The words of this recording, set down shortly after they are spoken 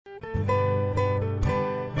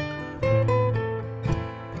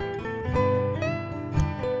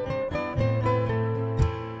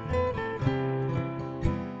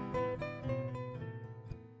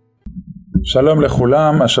שלום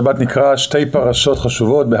לכולם, השבת נקרא שתי פרשות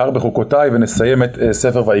חשובות בהר-בחוקותי ונסיים את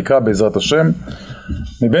ספר ויקרא בעזרת השם.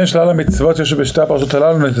 מבין שלל המצוות שיש בשתי הפרשות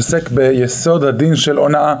הללו נתעסק ביסוד הדין של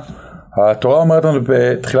אונאה. התורה אומרת לנו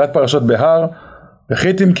בתחילת פרשות בהר,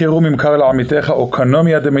 וכי תמכרו ממכר לעמיתך או קנו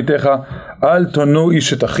מיד עמיתך, אל תונו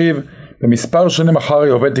איש את אחיו, במספר שנים אחר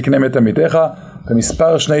יובל תקנה מת עמיתך,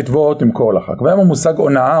 במספר שני תבואות תמכור לך. כבר המושג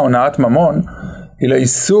אונאה, אונאת ממון, היא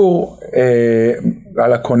לאיסור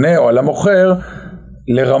על הקונה או על המוכר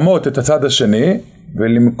לרמות את הצד השני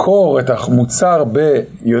ולמכור את המוצר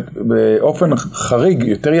באופן חריג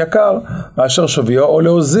יותר יקר מאשר שוויו, או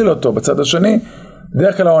להוזיל אותו בצד השני.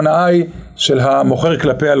 בדרך כלל ההונאה היא של המוכר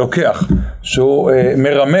כלפי הלוקח, שהוא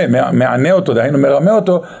מענה אותו, דהיינו מרמה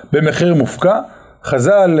אותו במחיר מופקע.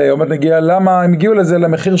 חז"ל עומד נגיע למה הם הגיעו לזה,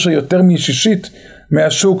 למחיר שיותר משישית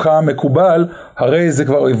מהשוק המקובל, הרי זה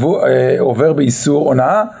כבר עובר באיסור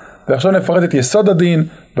הונאה. ועכשיו נפרט את יסוד הדין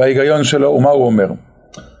וההיגיון שלו ומה הוא אומר.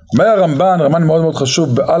 אומר הרמב"ן, רמב"ן מאוד מאוד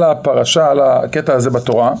חשוב על הפרשה, על הקטע הזה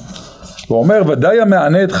בתורה, הוא אומר ודאי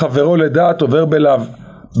המענה את חברו לדעת עובר בלאו,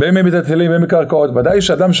 בין ממטלטלין בין מקרקעות. ודאי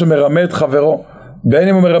שאדם שמרמה את חברו, בין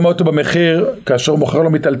אם הוא מרמה אותו במחיר כאשר הוא מוכר לו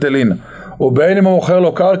מטלטלין, או בין אם הוא מוכר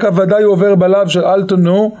לו קרקע, ודאי הוא עובר בלאו של אל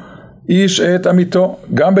תונו איש את עמיתו,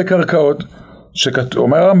 גם בקרקעות.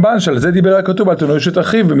 אומר הרמב"ן שעל זה דיבר הכתוב אל תונו איש את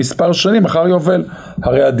אחיו במספר שנים אחר יובל.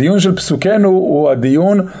 הרי הדיון של פסוקנו הוא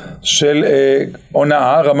הדיון של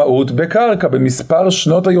אונאה, רמאות בקרקע, במספר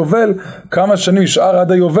שנות היובל, כמה שנים ישאר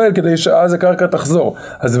עד היובל כדי שאז הקרקע תחזור.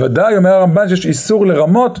 אז ודאי אומר הרמב"ן שיש איסור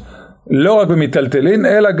לרמות לא רק במטלטלין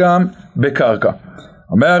אלא גם בקרקע.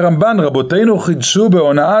 אומר הרמב"ן רבותינו חידשו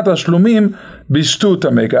בהונאת השלומים בשטות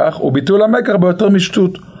המקח וביטול המקח ביותר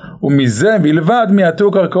משטות, ומזה בלבד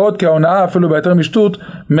מיעטו קרקעות כאונאה אפילו ביותר משטות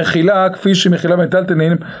מכילה כפי שמכילה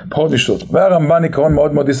מטלטלין פחות משטות. והרמב"ן עיקרון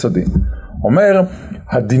מאוד מאוד יסודי, אומר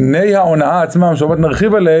הדיני ההונאה עצמם שעוד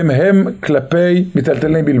נרחיב עליהם הם כלפי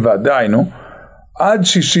מטלטלין בלבד, דהיינו עד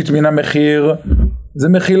שישית מן המחיר זה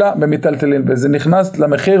מכילה במטלטלין וזה נכנס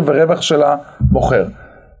למחיר ורווח של המוכר.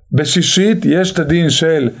 בשישית יש את הדין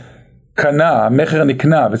של קנה, המחיר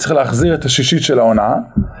נקנה וצריך להחזיר את השישית של ההונאה,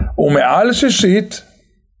 ומעל שישית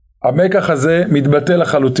המקח הזה מתבטל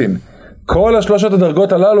לחלוטין. כל השלושת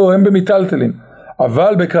הדרגות הללו הם במטלטלין.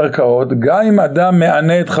 אבל בקרקעות, גם אם אדם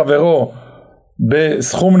מענה את חברו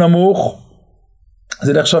בסכום נמוך,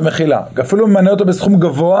 זה נחשב מחילה. אפילו מענה אותו בסכום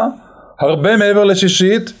גבוה, הרבה מעבר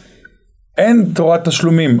לשישית, אין תורת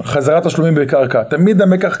תשלומים, חזרת תשלומים בקרקע. תמיד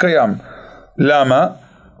המקח קיים. למה?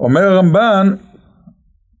 אומר הרמב"ן,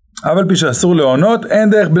 אבל פי שאסור להונות, אין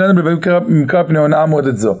דרך בלעדינו במקרא פני הונאה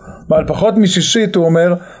מועדת זו. על פחות משישית הוא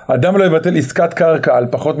אומר, אדם לא יבטל עסקת קרקע על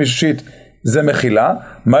פחות משישית, זה מחילה.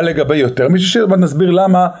 מה לגבי יותר משישית? אבל נסביר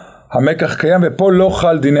למה המקח קיים ופה לא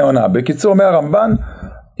חל דיני הונאה. בקיצור אומר הרמב"ן,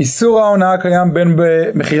 איסור ההונאה קיים בין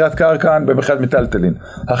במחירת קרקע במחירת מטלטלין.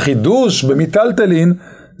 החידוש במטלטלין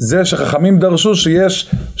זה שחכמים דרשו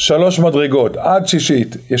שיש 3 מדרגות, עד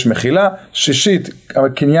שישית יש מחילה, שישית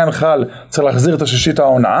הקניין חל צריך להחזיר את השישית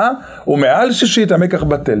ההונאה, ומעל שישית המקח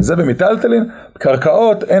בטל. זה במטלטלין.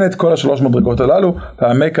 קרקעות אין את כל 3 מדרגות הללו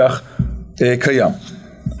והמקח קיים.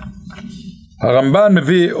 הרמב"ן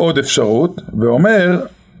מביא עוד אפשרות ואומר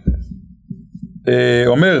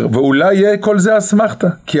ואולי יהיה כל זה אסמכתא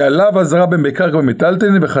כי עליו עזרה בין בקרקע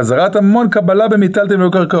במטלטלין וחזרת המון קבלה במטלטלין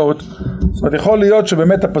ובקרקעות. זאת אומרת יכול להיות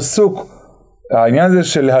שבאמת הפסוק העניין הזה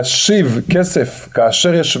של להשיב כסף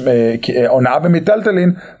כאשר יש הונאה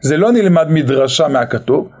במטלטלין זה לא נלמד מדרשה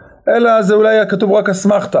מהכתוב אלא זה אולי הכתוב רק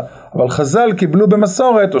אסמכתא, אבל חז"ל קיבלו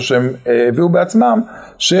במסורת או שהם הביאו בעצמם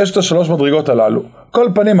שיש את 3 מדרגות הללו. כל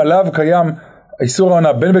פנים עליו קיים איסור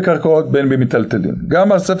ההונאה בין בקרקעות בין במטלטלין.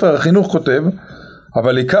 גם הספר החינוך כותב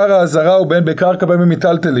אבל עיקר העזרה הוא בין בקרקע בין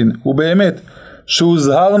במטלטלין, ובאמת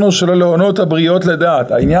שהוזהרנו שלא להונות הבריות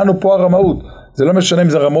לדעת. העניין הוא פה הרמאות, זה לא משנה אם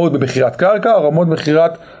זה רמאות במחירת קרקע או רמאות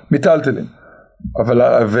במחירת מטלטלין.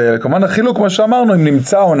 וכמובן החילוק כמו שאמרנו, אם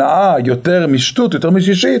נמצא הונאה יותר משטות יותר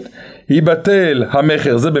משישית ייבטל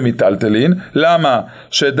המחיר, זה במטלטלין. למה?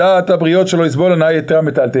 שדעת הבריות שלא יסבול הונאה יותר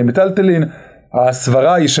מטלטלין. מטלטלין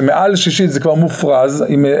הסברה היא שמעל שישית זה כבר מופרז,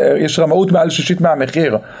 אם יש רמאות מעל שישית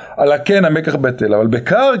מהמחיר, על כן המקח בטל. אבל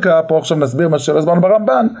בקרקע, פה עכשיו נסביר מה שלא הסברנו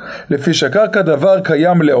ברמב"ן, לפי שהקרקע דבר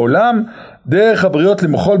קיים לעולם, דרך הבריות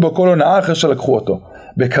למחול בו כל הונאה אחרי שלקחו אותו.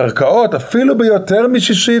 בקרקעות, אפילו ביותר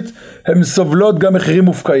משישית, הם סובלות גם מחירים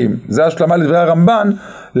מופקעים. זה השלמה לדברי הרמב"ן,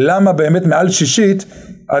 למה באמת מעל שישית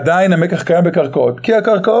עדיין המקח קיים בקרקעות. כי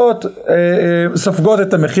הקרקעות סופגות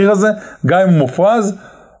את המחיר הזה, גם אם הוא מופרז,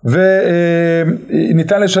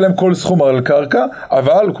 וניתן לשלם כל סכום על קרקע,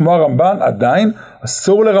 אבל כמו הרמב"ן עדיין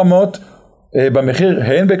אסור לרמות במחיר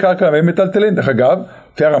הן בקרקע והן מטלטלין. דרך אגב,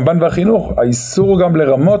 לפי הרמב"ן והחינוך, האיסור גם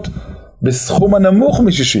לרמות בסכום הנמוך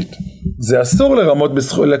משישית. זה אסור לרמות,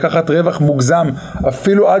 לקחת רווח מוגזם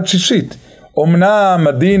אפילו עד שישית. אמנם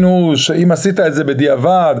הדין הוא שאם עשית את זה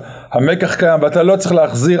בדיעבד, המקח קיים ואתה לא צריך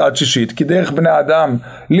להחזיר עד שישית, כי דרך בני אדם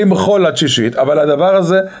למחול עד שישית, אבל הדבר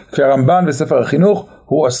הזה, לפי הרמב"ן וספר החינוך,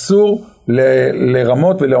 הוא אסור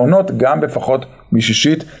לרמות ולעונות גם בפחות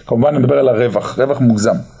משישית. כמובן נדבר על הרווח, רווח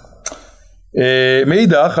מוגזם.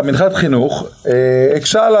 מאידך, המנחת חינוך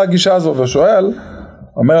הקשה על הגישה הזו ושואל,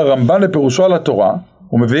 אומר הרמב"ן לפירושו על התורה,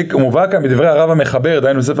 הוא מובא כאן בדברי הרב המחבר,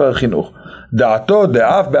 דהיינו ספר החינוך, דעתו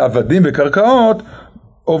דאף בעבדים וקרקעות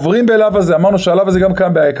עוברים באליו הזה. אמרנו שעליו הזה גם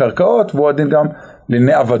כאן בקרקעות, והוא הדין גם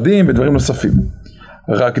לענייני עבדים ודברים נוספים.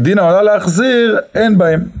 רק דין העולה להחזיר אין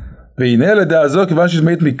בהם. והנה לדעה זו, כיוון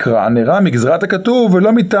שהזמנית מקרא, נראה מגזרת הכתוב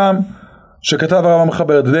ולא מטעם שכתב הרב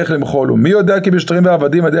המחבר, דרך למחול. ומי יודע כי בשטרים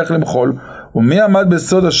ועבדים הדרך למחול, ומי עמד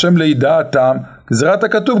בסוד השם לידעתם, גזרת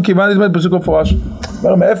הכתוב כיוון נזמנית פסוק מפורש.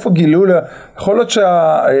 אומר, מאיפה גילו? יכול להיות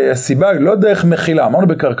שהסיבה היא לא דרך מחילה. אמרנו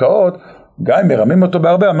בקרקעות, גם אם מרמים אותו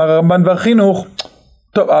בהרבה, אמר הרמב"ן והחינוך,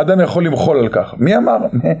 טוב, האדם יכול למחול על כך. מי אמר?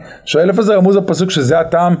 שואל איפה זה רמוז הפסוק שזה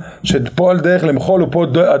הטעם שפה על דרך למחול ופה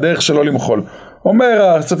הדרך שלא למחול.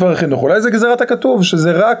 אומר ספר החינוך, אולי זה גזרת הכתוב,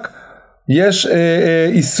 שזה רק, יש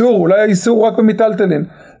איסור, אולי האיסור רק במטלטלין.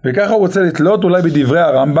 וככה הוא רוצה לתלות אולי בדברי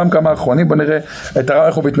הרמב"ם כמה אחרונים, בוא נראה את הרמב"ם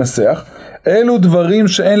איך הוא מתנסח. אלו דברים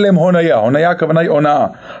שאין להם הונאה, הונאה הכוונה היא אונאה.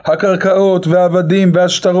 הקרקעות והעבדים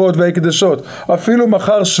והשטרות וההקדשות, אפילו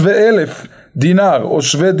מחר שווה 1,000 דינר או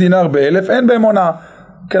שווה דינר ב1,000, אין בהם הונאה.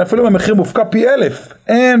 כן, אפילו במחיר מופקע פי 1,000,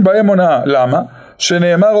 אין בהם הונאה. למה?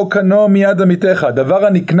 שנאמר או קנו מיד עמיתך, דבר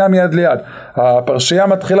הנקנה מיד ליד. הפרשייה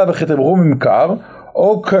מתחילה וכתברו ממכר,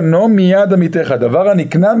 או קנו מיד עמיתך, דבר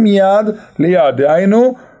הנקנה מיד ליד.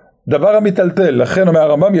 דהיינו, דבר המטלטל. לכן אומר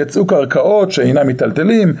הרמב"ם, יצאו קרקעות שאינם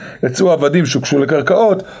מטלטלים, יצאו עבדים שהוקשו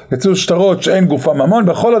לקרקעות, יצאו שטרות שאין גופה ממון,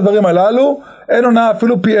 בכל הדברים הללו אין הונאה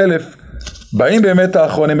אפילו פי 1,000. באים באמת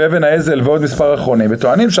האחרונים, אבן האזל ועוד מספר אחרונים,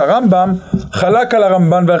 וטוענים שהרמב"ם חלק על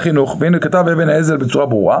הרמב"ן והחינוך, והנה כתב אבן האזל בצורה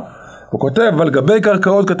ברורה, הוא כותב, אבל גבי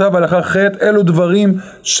קרקעות כתב הלכה חטא, אלו דברים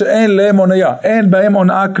שאין להם הונאה, אין בהם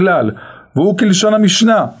הונאה כלל, והוא כלשון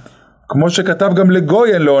המשנה, כמו שכתב גם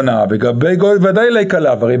לגוי אין לו הונאה, וגבי גוי ודאי לא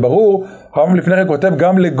יקלה, הרי ברור, הרמב"ם לפני כן כותב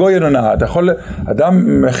גם לגוי אין הונאה, אתה יכול,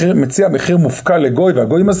 אדם מציע מחיר מופקע לגוי,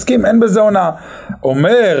 והגוי מסכים, אין בזה הונאה.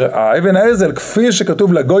 אומר האבן האזל, כפי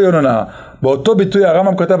שכתוב לגוי אין הונאה, באותו ביטוי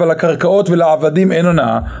הרמב"ם כתב על הקרקעות ולעבדים אין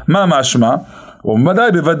הונאה, מה משמע?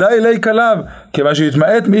 בוודאי לא יקלב, כיוון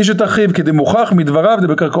שיתמעט מאיש את אחיו, כדי מוכח מדבריו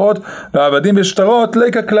בקרקעות ועבדים ושטרות לא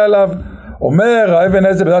יקלליו. אומר האבן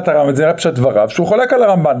האזל בדעת הרמב"ם, זה פשט דבריו, שהוא חולק על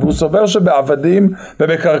הרמב"ן, והוא סובר שבעבדים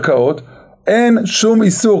ובקרקעות אין שום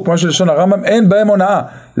איסור, כמו שלשון הרמב"ם, אין בהם הונאה.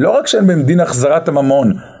 לא רק שאין בהם דין החזרת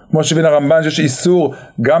הממון, כמו שהבין הרמב"ן שיש איסור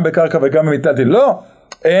גם בקרקע וגם במטלטלין, לא,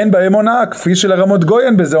 אין בהם הונאה, כפי שלרמות גוי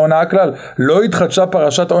אין בזה הונאה כלל. לא התחדשה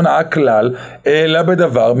פרשת הונאה כלל, אלא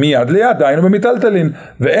בדבר מיד ליד, דהיינו במטלטלין,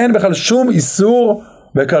 ואין בכלל שום איסור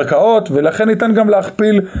בקרקעות, ולכן ניתן גם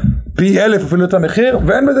להכפיל פי 1,000 אפילו את המחיר,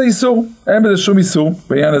 ואין בזה איסור, אין בזה שום איסור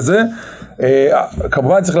בעניין הזה.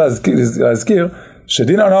 כמובן צריך להזכיר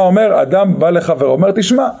שדין העונה אומר, אדם בא לחבר, אומר,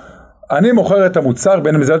 תשמע, אני מוכר את המוצר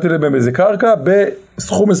בין מזלתי לבין איזה קרקע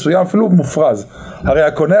בסכום מסוים אפילו מופרז. הרי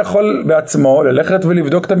הקונה יכול בעצמו ללכת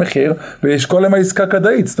ולבדוק את המחיר ולשקול למה עסקה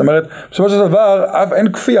כדאית. זאת אומרת, בסופו של דבר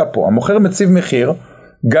אין כפייה פה, המוכר מציב מחיר,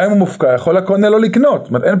 גם אם הוא מופקע, יכול הקונה לא לקנות. זאת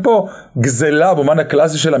אומרת, אין פה גזלה במובן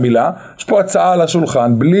הקלאסי של המילה, יש פה הצעה על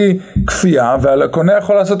השולחן בלי כפייה, והקונה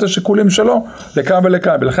יכול לעשות את השיקולים שלו לכאן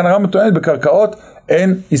ולכאן. ולכן הרמב"ם טוען בקרקעות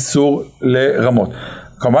אין איסור לרמות.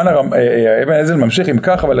 כמובן אבן האזל ממשיך עם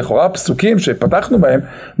כך, אבל לכאורה הפסוקים שפתחנו בהם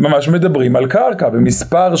ממש מדברים על קרקע,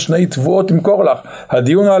 במספר 2 תבואות תמכור לך.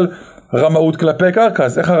 הדיון על רמאות כלפי קרקע,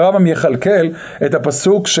 אז איך הרמב"ם יחלקל את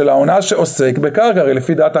הפסוק של האונאה שעוסק בקרקע? הרי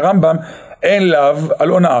לפי דעת הרמב"ם אין לאו על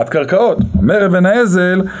הונאת קרקעות. אומר אבן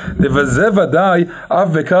האזל, לבזה ודאי אף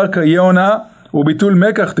בקרקע יהיה הונאה, וביטול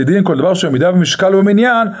מקח תדין כל דבר שעמידה במשקל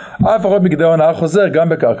ובמניין, אף פחות מגדי הונאה חוזר גם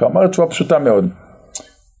בקרקע. אומרת תשובה פשוטה מאוד.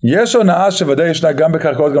 יש הונאה שוודאי ישנה גם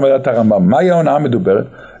בקרקעות גם בדעת הרמב"ם. מהי ההונאה מדוברת?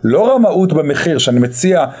 לא רמאות במחיר, שאני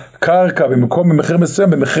מציע קרקע במקום במחיר מסוים,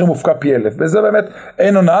 במחיר מופקע פי 1,000. בזה באמת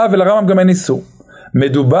אין הונאה ולרמב"ם גם אין איסור.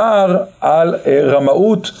 מדובר על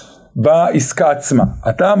רמאות בעסקה עצמה.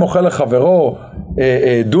 אתה מוכר לחברו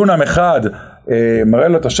דונם אחד, מראה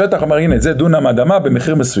לו את השטח, אומר הנה זה דונם אדמה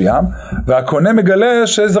במחיר מסוים, והקונה מגלה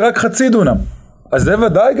שזה רק חצי דונם. אז זה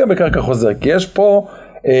ודאי גם בקרקע חוזר, כי יש פה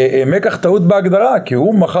מקח טעות בהגדרה, כי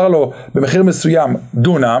הוא מכר לו במחיר מסוים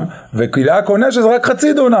דונם, וכאילו הקונה שזה רק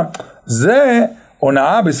חצי דונם. זה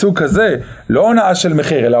אונאה בסוג כזה, לא אונאה של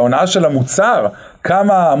מחיר, אלא אונאה של המוצר,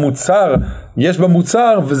 כמה המוצר יש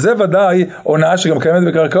במוצר, וזה ודאי אונאה שגם קיימת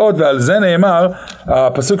בקרקעות, ועל זה נאמר,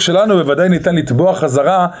 הפסוק שלנו בוודאי ניתן לתבוע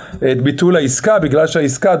חזרה את ביטול העסקה, בגלל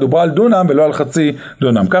שהעסקה דוברה על דונם ולא על חצי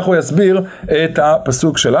דונם. כך הוא יסביר את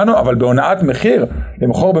הפסוק שלנו, אבל בהונאת מחיר,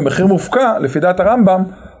 למכור במחיר מופקע, לפי דעת הרמב"ם,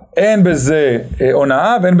 אין בזה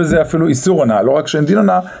אונאה, ואין בזה אפילו איסור אונאה, לא רק שאין דין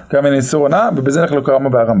אונאה, גם אין איסור אונאה, ובזה אנחנו לא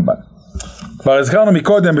קראנו בהרמב"ם. כבר הזכרנו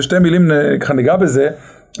מקודם, בשתי מילים ככה ניגע בזה,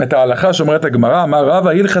 את ההלכה שאומרת הגמרא, אמר רבא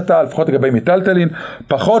הלכתה, לפחות לגבי מטלטלין,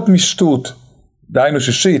 פחות משטות, דהיינו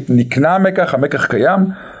שישית, נקנה המקח, המקח קיים,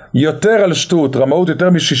 יותר על שטות, רמאות יותר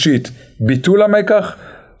משישית, ביטול המקח,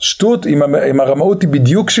 שטות, אם הרמאות היא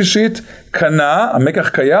בדיוק שישית, קנה, המקח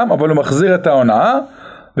קיים, אבל הוא מחזיר את ההונאה,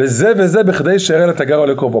 וזה בכדי שיראה לתגר או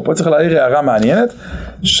לקרובו. פה צריך להעיר הערה מעניינת,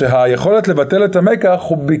 שהיכולת לבטל את המקח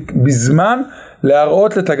הוא בזמן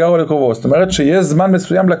להראות לתגר או לקרובו. זאת אומרת שיש זמן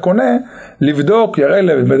מסוים לקונה לבדוק, יראה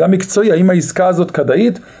לבן מקצועי האם העסקה הזאת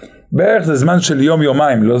כדאית, בערך זה זמן של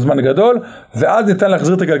יום-יומיים, לא זמן גדול, ואז ניתן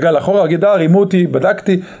להחזיר את הגלגל אחורה, להגיד, רימו אותי,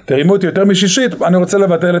 בדקתי, ורימו אותי יותר משישית, אני רוצה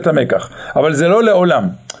לבטל את המקח. אבל זה לא לעולם.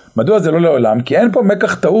 מדוע זה לא לעולם? כי אין פה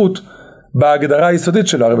מקח טעות בהגדרה היסודית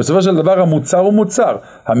שלו. הרי בסופו של דבר המוצר הוא מוצר,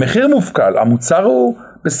 המחיר מופקל, המוצר הוא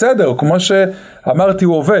בסדר, כמו שאמרתי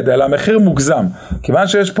הוא עובד, אלא המחיר מוגזם. כיוון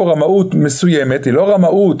שיש פה רמאות מסוימת, היא לא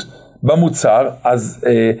רמאות במוצר, אז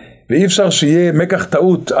ואי אפשר שיהיה מקח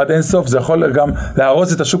טעות עד אין סוף, זה יכול גם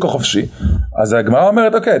להרוס את השוק החופשי. אז הגמרא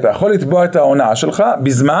אומרת, אוקיי, אתה יכול לתבוע את ההונאה שלך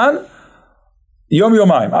בזמן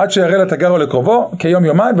יום-יומיים, עד שיראה לתגר או לקרובו,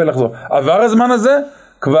 כיום-יומיים ולחזור. עבר הזמן הזה,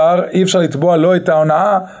 כבר אי אפשר לתבוע לא את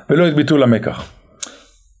ההונאה ולא את ביטול המקח.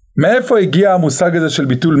 מאיפה הגיע המושג הזה של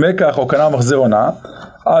ביטול מקח או קנה מחזיר הונאה?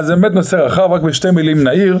 אז זה באמת נושא רחב, רק בשתי מילים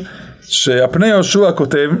נעיר, שהפני יהושע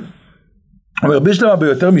כותב, אומר בשלמה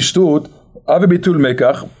ביותר משטות, אבי ביטול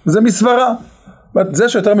מקח, זה מסברה. זה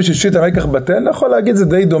שיותר משישית המקח בטל, יכול להגיד זה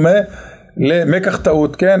די דומה למקח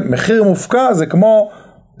טעות, כן? מחיר מופקע זה כמו,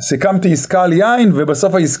 סיכמתי עסקה על יין,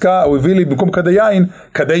 ובסוף העסקה הוא הביא לי במקום כדי יין,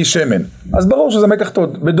 כדי שמן. אז ברור שזה מקח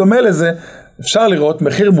טעות. בדומה לזה, אפשר לראות,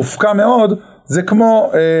 מחיר מופקע מאוד, זה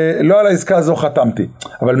כמו, לא על העסקה הזו חתמתי.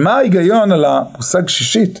 אבל מה ההיגיון על המושג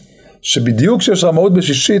שישית? שבדיוק שיש רמאות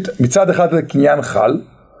בשישית, מצד אחד הקניין חל,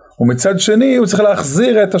 ומצד שני הוא צריך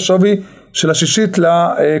להחזיר את השווי של השישית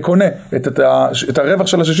לקונה, את הרווח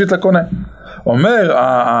של השישית לקונה. אומר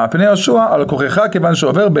הפני יהושע, על כוחך כיוון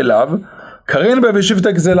שעובר בלאו, קרין בשיבת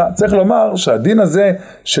הגזלה. צריך לומר שהדין הזה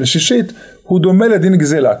של שישית הוא דומה לדין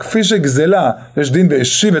גזלה. כפי שגזלה יש דין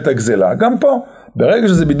והשיב את הגזלה. גם פה, ברגע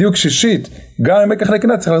שזה בדיוק שישית, גם אם מקח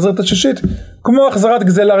נקנה צריך להחזיר את השישית, כמו החזרת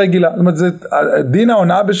גזלה רגילה. זאת אומרת, דין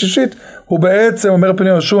ההונאה בשישית הוא בעצם, אומר פני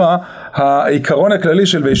יהושע, העיקרון הכללי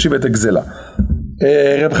של והשיב את הגזלה.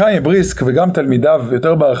 רב חיים בריסק וגם תלמידיו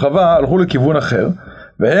יותר בהרחבה הלכו לכיוון אחר,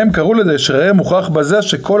 והם קראו לזה שראה מוכח בזה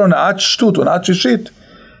שכל הונאת שטות, הונאת שישית,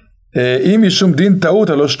 אם משום דין טעות,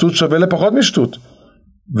 הלא שטות שווה לפחות משטות.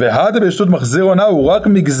 והדה בשטות מחזיר הונאה הוא רק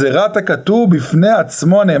מגזרת הכתוב בפני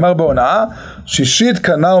עצמו הנאמר בהונאה, שישית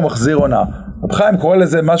קנה ומחזיר הונאה. רב חיים קורא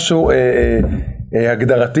לזה משהו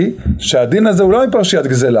הגדרתי, שהדין הזה הוא לא מפרשיית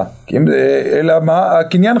גזלה, אלא מה?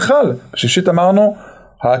 הקניין חל. בשישית אמרנו,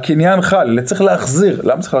 הקניין חל, צריך להחזיר.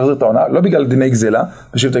 למה צריך להחזיר את ההונאה? לא בגלל דיני גזלה,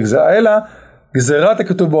 בשיבת הגזלה, אלא גזרת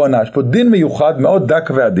הכתוב בהונאה. יש פה דין מיוחד, מאוד דק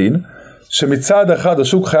ועדין, שמצד אחד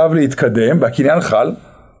השוק חייב להתקדם, והקניין חל,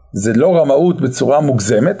 זה לא רמאות בצורה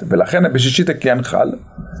מוגזמת, ולכן בשישית הקניין חל,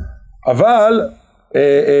 אבל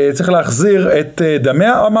צריך להחזיר את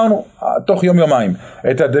דמיה, אמרנו, תוך יום-יומיים,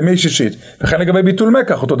 את הדמי שישית, וכן לגבי ביטול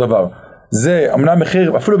מקח אותו דבר, זה אמנם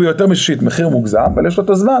מחיר, אפילו ביותר משישית, מחיר מוגזם, אבל יש לו את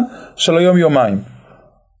הזמן של היום-יומיים.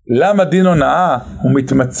 למה דין הונאה הוא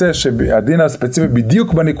מתמצא שהדין הספציפי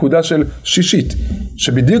בדיוק בנקודה של שישית,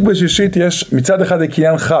 שבדיוק בשישית יש מצד אחד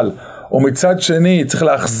הקניין חל, ומצד שני צריך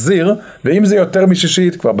להחזיר, ואם זה יותר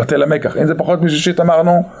משישית כבר בטל המקח, אם זה פחות משישית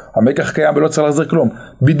אמרנו המקח קיים ולא צריך להחזיר כלום.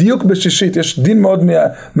 בדיוק בשישית יש דין מאוד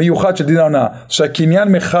מיוחד של דין ההונאה,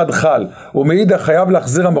 שהקניין מחד חל ומעידה חייב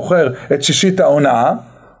להחזיר המוכר את שישית ההונאה.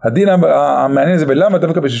 הדין המעניין זה ולמה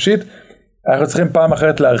דווקא בשישית, אנחנו צריכים פעם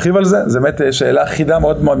אחרת להרחיב על זה, זו באמת שאלה חידה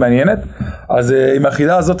מאוד מאוד מעניינת. אז עם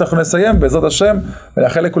החידה הזאת אנחנו נסיים בעזרת השם,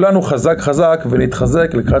 ונאחל לכולנו חזק חזק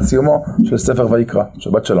ונתחזק לקראת סיומו של ספר ויקרא.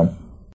 שבת שלום.